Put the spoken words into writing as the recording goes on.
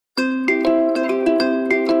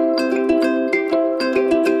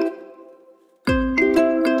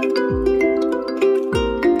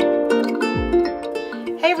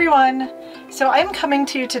everyone! So I'm coming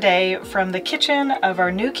to you today from the kitchen of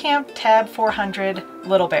our new camp Tab 400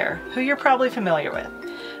 Little Bear, who you're probably familiar with.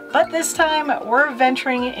 But this time we're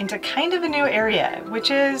venturing into kind of a new area,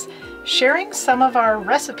 which is sharing some of our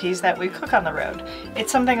recipes that we cook on the road.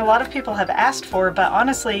 It's something a lot of people have asked for, but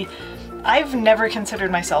honestly, I've never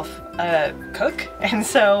considered myself a cook, and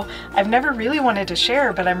so I've never really wanted to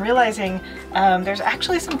share, but I'm realizing there's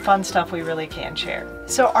actually some fun stuff we really can share.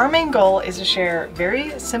 So our main goal is to share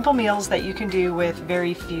very simple meals that you can do with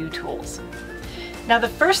very few tools. Now the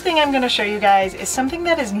first thing I'm going to show you guys is something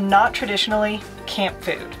that is not traditionally camp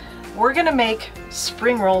food. We're going to make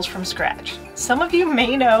spring rolls from scratch. Some of you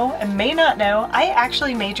may know and may not know, I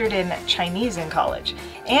actually majored in Chinese in college.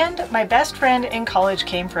 And my best friend in college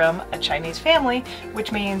came from a Chinese family,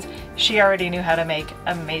 which means she already knew how to make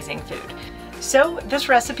amazing food. So this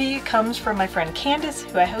recipe comes from my friend Candace,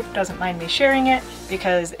 who I hope doesn't mind me sharing it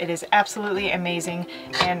because it is absolutely amazing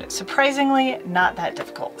and surprisingly not that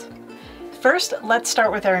difficult. First, let's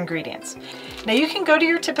start with our ingredients. Now you can go to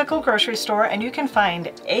your typical grocery store and you can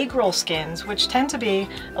find egg roll skins, which tend to be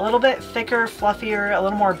a little bit thicker, fluffier, a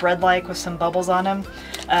little more bread-like with some bubbles on them.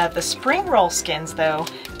 The spring roll skins though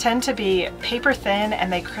tend to be paper thin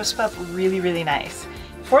and they crisp up really, really nice.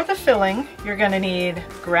 For the filling, you're gonna need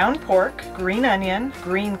ground pork, green onion,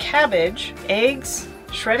 green cabbage, eggs,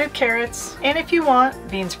 shredded carrots, and if you want,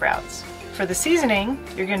 bean sprouts. For the seasoning,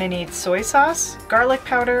 you're going to need soy sauce, garlic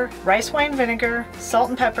powder, rice wine vinegar, salt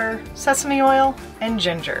and pepper, sesame oil, and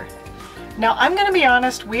ginger. Now I'm going to be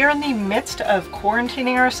honest, we are in the midst of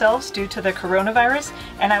quarantining ourselves due to the coronavirus,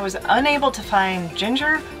 and I was unable to find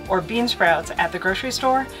ginger or bean sprouts at the grocery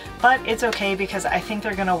store, but it's okay because I think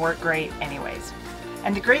they're going to work great anyways.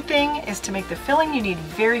 And the great thing is to make the filling you need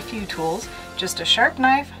very few tools, just a sharp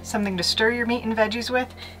knife, something to stir your meat and veggies with,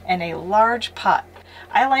 and a large pot.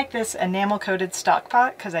 I like this enamel-coated stock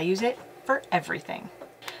pot because I use it for everything.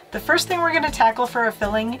 The first thing we're going to tackle for our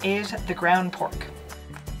filling is the ground pork.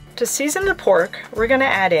 To season the pork, we're going to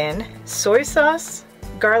add in soy sauce,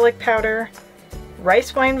 garlic powder,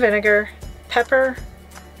 rice wine vinegar, pepper,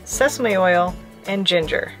 sesame oil, and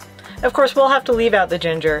ginger. Of course, we'll have to leave out the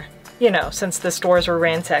ginger, you know, since the stores were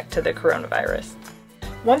ransacked to the coronavirus.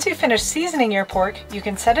 Once you finish seasoning your pork, you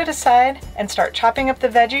can set it aside and start chopping up the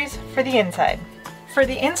veggies for the inside. For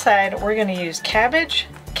the inside, we're going to use cabbage,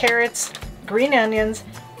 carrots, green onions,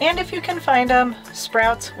 and if you can find them,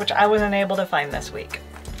 sprouts, which I wasn't able to find this week.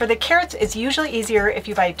 For the carrots, it's usually easier if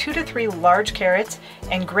you buy 2 to 3 large carrots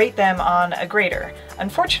and grate them on a grater.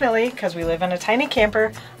 Unfortunately, because we live in a tiny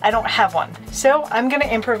camper, I don't have one. So I'm going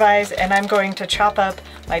to improvise and I'm going to chop up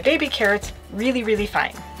my baby carrots really, really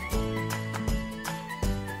fine.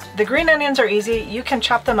 The green onions are easy. You can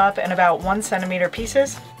chop them up in about 1 centimeter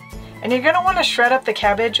pieces. And you're going to want to shred up the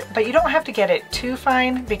cabbage, but you don't have to get it too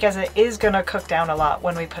fine because it is going to cook down a lot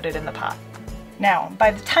when we put it in the pot. Now, by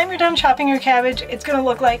the time you're done chopping your cabbage, it's going to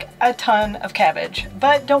look like a ton of cabbage.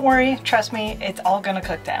 But don't worry, trust me, it's all going to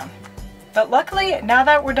cook down. But luckily, now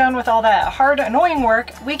that we're done with all that hard, annoying work,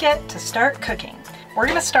 we get to start cooking. We're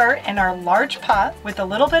going to start in our large pot with a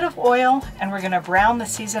little bit of oil, and we're going to brown the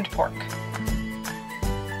seasoned pork.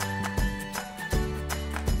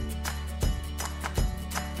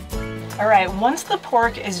 Alright, once the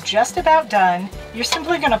pork is just about done, you're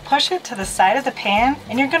simply going to push it to the side of the pan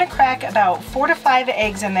and you're going to crack about 4 to 5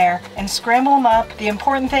 eggs in there and scramble them up. The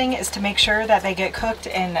important thing is to make sure that they get cooked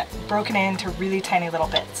and broken into really tiny little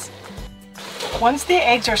bits. Once the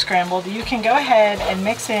eggs are scrambled, you can go ahead and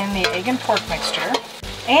mix in the egg and pork mixture.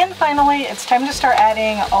 And finally, it's time to start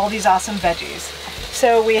adding all these awesome veggies.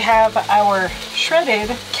 So we have our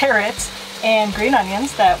shredded carrots and green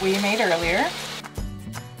onions that we made earlier.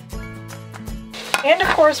 And of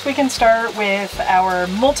course we can start with our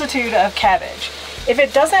multitude of cabbage. If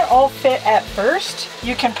it doesn't all fit at first,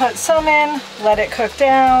 you can put some in, let it cook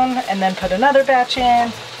down, and then put another batch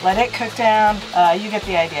in, let it cook down. You get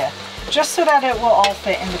the idea. Just so that it will all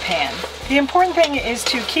fit in the pan. The important thing is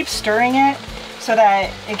to keep stirring it so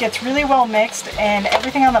that it gets really well mixed and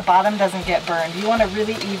everything on the bottom doesn't get burned. You want a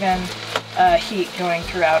really even heat going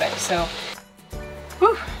throughout it. So,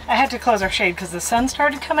 whew, I had to close our shade because the sun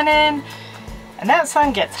started coming in. And that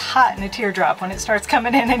sun gets hot in a teardrop when it starts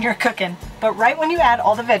coming in and you're cooking. But right when you add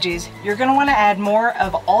all the veggies, you're going to want to add more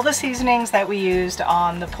of all the seasonings that we used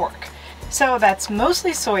on the pork. So that's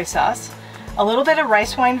mostly soy sauce, a little bit of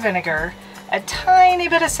rice wine vinegar, a tiny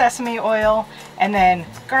bit of sesame oil, and then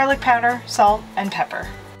garlic powder, salt, and pepper.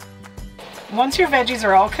 Once your veggies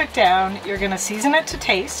are all cooked down, you're going to season it to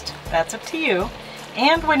taste. That's up to you.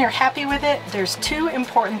 And when you're happy with it, there's 2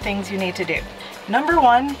 important things you need to do. Number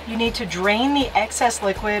 1, you need to drain the excess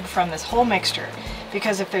liquid from this whole mixture.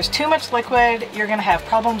 because if there's too much liquid, you're gonna have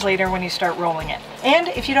problems later when you start rolling it. And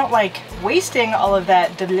if you don't like wasting all of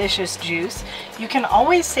that delicious juice, you can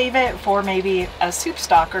always save it for maybe a soup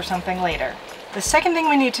stock or something later. The second thing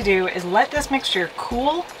we need to do is let this mixture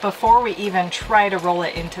cool before we even try to roll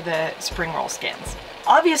it into the spring roll skins.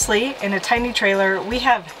 Obviously, in a tiny trailer, we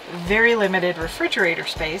have very limited refrigerator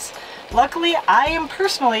space. Luckily, I am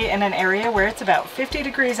personally in an area where it's about 50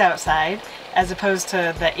 degrees outside as opposed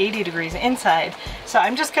to the 80 degrees inside. So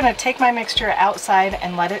I'm just gonna take my mixture outside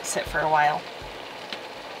and let it sit for a while.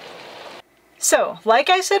 So, like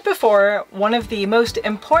I said before, one of the most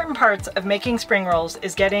important parts of making spring rolls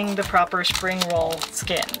is getting the proper spring roll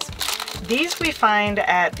skins. These we find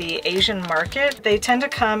at the Asian market. They tend to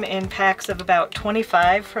come in packs of about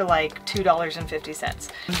 25 for like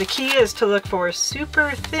 $2.50. The key is to look for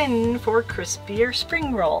super thin for crispier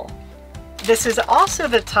spring roll. This is also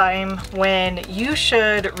the time when you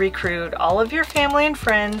should recruit all of your family and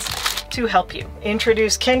friends to help you.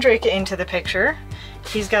 Introduce Kendrick into the picture.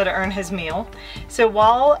 He's got to earn his meal. So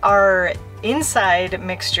while our inside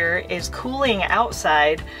mixture is cooling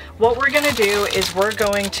outside, what we're going to do is we're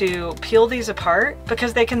going to peel these apart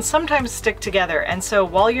because they can sometimes stick together. And so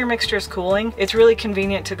while your mixture is cooling, it's really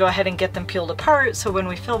convenient to go ahead and get them peeled apart so when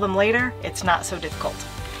we fill them later, it's not so difficult.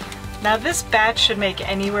 Now this batch should make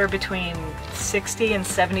anywhere between 60 and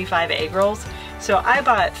 75 egg rolls. So I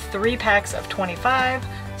bought 3 packs of 25.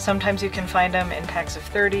 Sometimes you can find them in packs of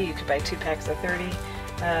 30. You could buy 2 packs of 30.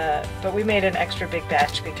 But we made an extra big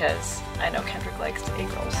batch because I know Kendrick likes egg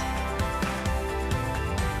rolls.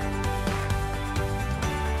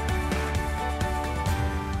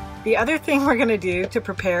 The other thing we're gonna do to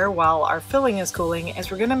prepare while our filling is cooling is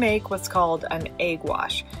we're gonna make what's called an egg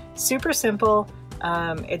wash. Super simple.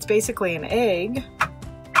 It's basically an egg.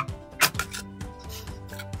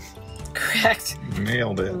 Correct.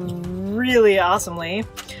 Nailed it. Really awesomely.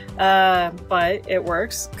 But it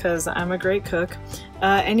works because I'm a great cook.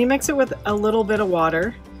 And you mix it with a little bit of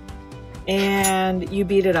water and you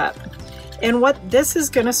beat it up. And what this is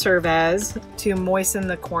going to serve as to moisten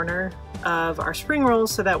the corner of our spring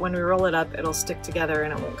rolls so that when we roll it up, it'll stick together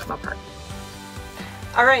and it won't come apart.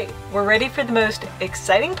 All right, we're ready for the most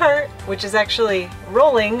exciting part, which is actually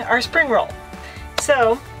rolling our spring roll.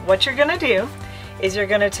 So what you're going to do is you're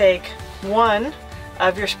going to take one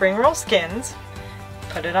of your spring roll skins,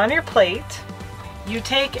 put it on your plate. You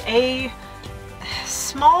take a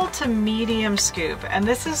small to medium scoop, and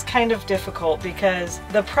this is kind of difficult because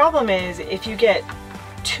the problem is if you get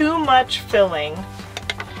too much filling,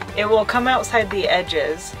 it will come outside the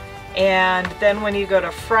edges, and then when you go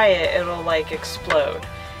to fry it, it'll like explode.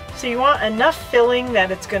 So you want enough filling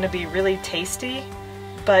that it's going to be really tasty,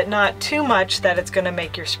 but not too much that it's going to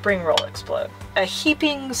make your spring roll explode. A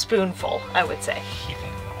heaping spoonful, I would say.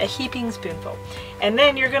 A heaping spoonful. And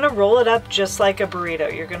then you're gonna roll it up just like a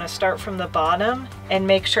burrito. You're gonna start from the bottom and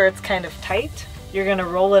make sure it's kind of tight. You're gonna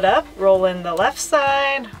roll it up, roll in the left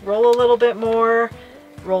side, roll a little bit more,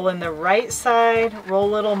 roll in the right side, roll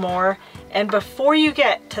a little more. And before you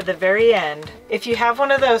get to the very end, if you have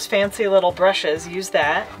one of those fancy little brushes, use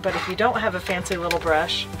that. But if you don't have a fancy little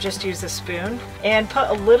brush, just use a spoon and put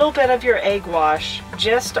a little bit of your egg wash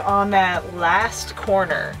just on that last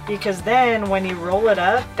corner, because then when you roll it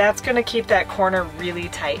up, that's gonna keep that corner really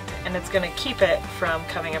tight and it's gonna keep it from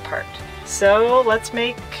coming apart. So let's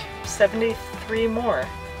make 73 more.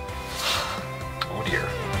 Oh dear.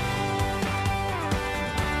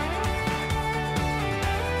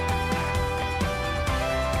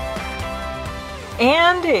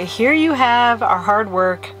 And here you have our hard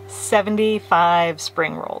work, 75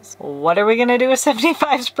 spring rolls. What are we gonna do with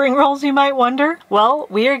 75 spring rolls, you might wonder? Well,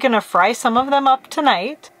 we are gonna fry some of them up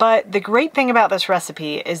tonight, but the great thing about this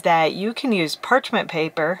recipe is that you can use parchment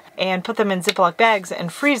paper and put them in Ziploc bags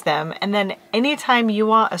and freeze them, and then anytime you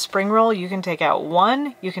want a spring roll, you can take out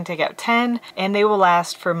 1, you can take out 10, and they will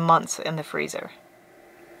last for months in the freezer.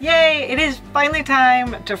 Yay, it is finally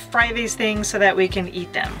time to fry these things so that we can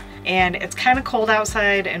eat them. And it's kind of cold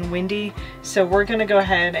outside and windy, so we're gonna go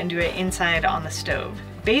ahead and do it inside on the stove.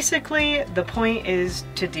 Basically, the point is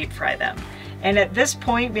to deep fry them. And at this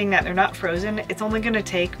point, being that they're not frozen, it's only gonna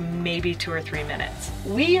take maybe 2 or 3 minutes.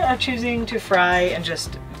 We are choosing to fry in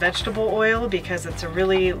just vegetable oil because it's a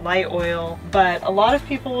really light oil, but a lot of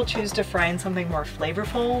people will choose to fry in something more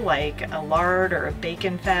flavorful like a lard or a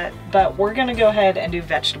bacon fat, but we're gonna go ahead and do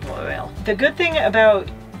vegetable oil. The good thing about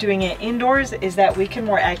doing it indoors is that we can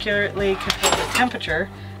more accurately control the temperature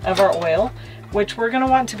of our oil, which we're gonna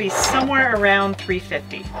want to be somewhere around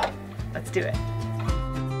 350. Let's do it.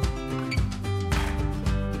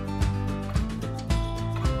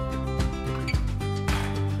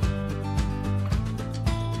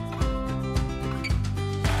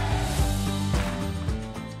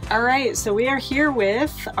 All right, so we are here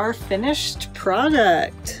with our finished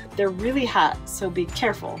product. They're really hot, so be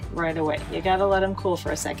careful right away. You gotta let them cool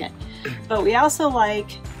for a second. But we also like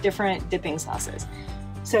different dipping sauces.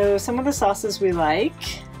 So some of the sauces we like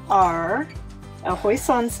are a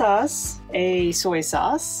hoisin sauce, a soy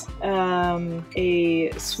sauce,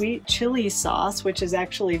 a sweet chili sauce, which is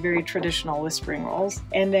actually very traditional with spring rolls,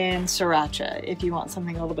 and then sriracha if you want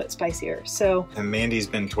something a little bit spicier. So, and Mandy's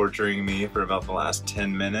been torturing me for about the last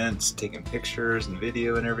 10 minutes, taking pictures and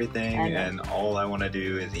video and everything, and all I want to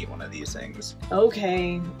do is eat one of these things.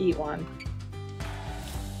 Okay, eat one.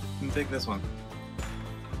 And take this one.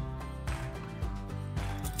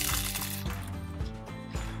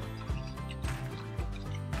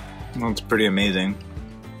 Well, it's pretty amazing.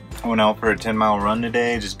 I went out for a 10-mile run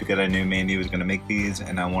today just because I knew Mandy was going to make these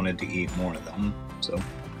and I wanted to eat more of them. So,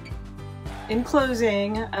 in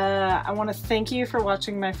closing, I want to thank you for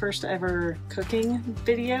watching my first ever cooking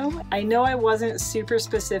video. I know I wasn't super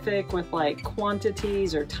specific with like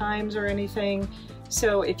quantities or times or anything.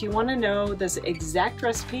 So if you want to know this exact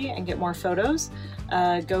recipe and get more photos,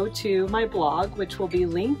 go to my blog, which will be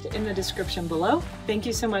linked in the description below. Thank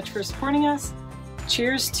you so much for supporting us.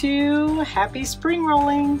 Cheers to happy spring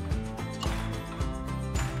rolling.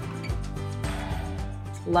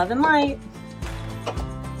 Love and light.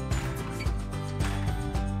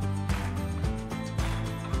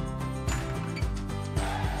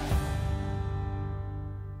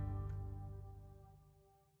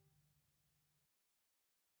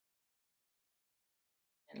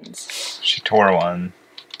 she tore one.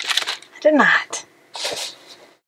 I did not.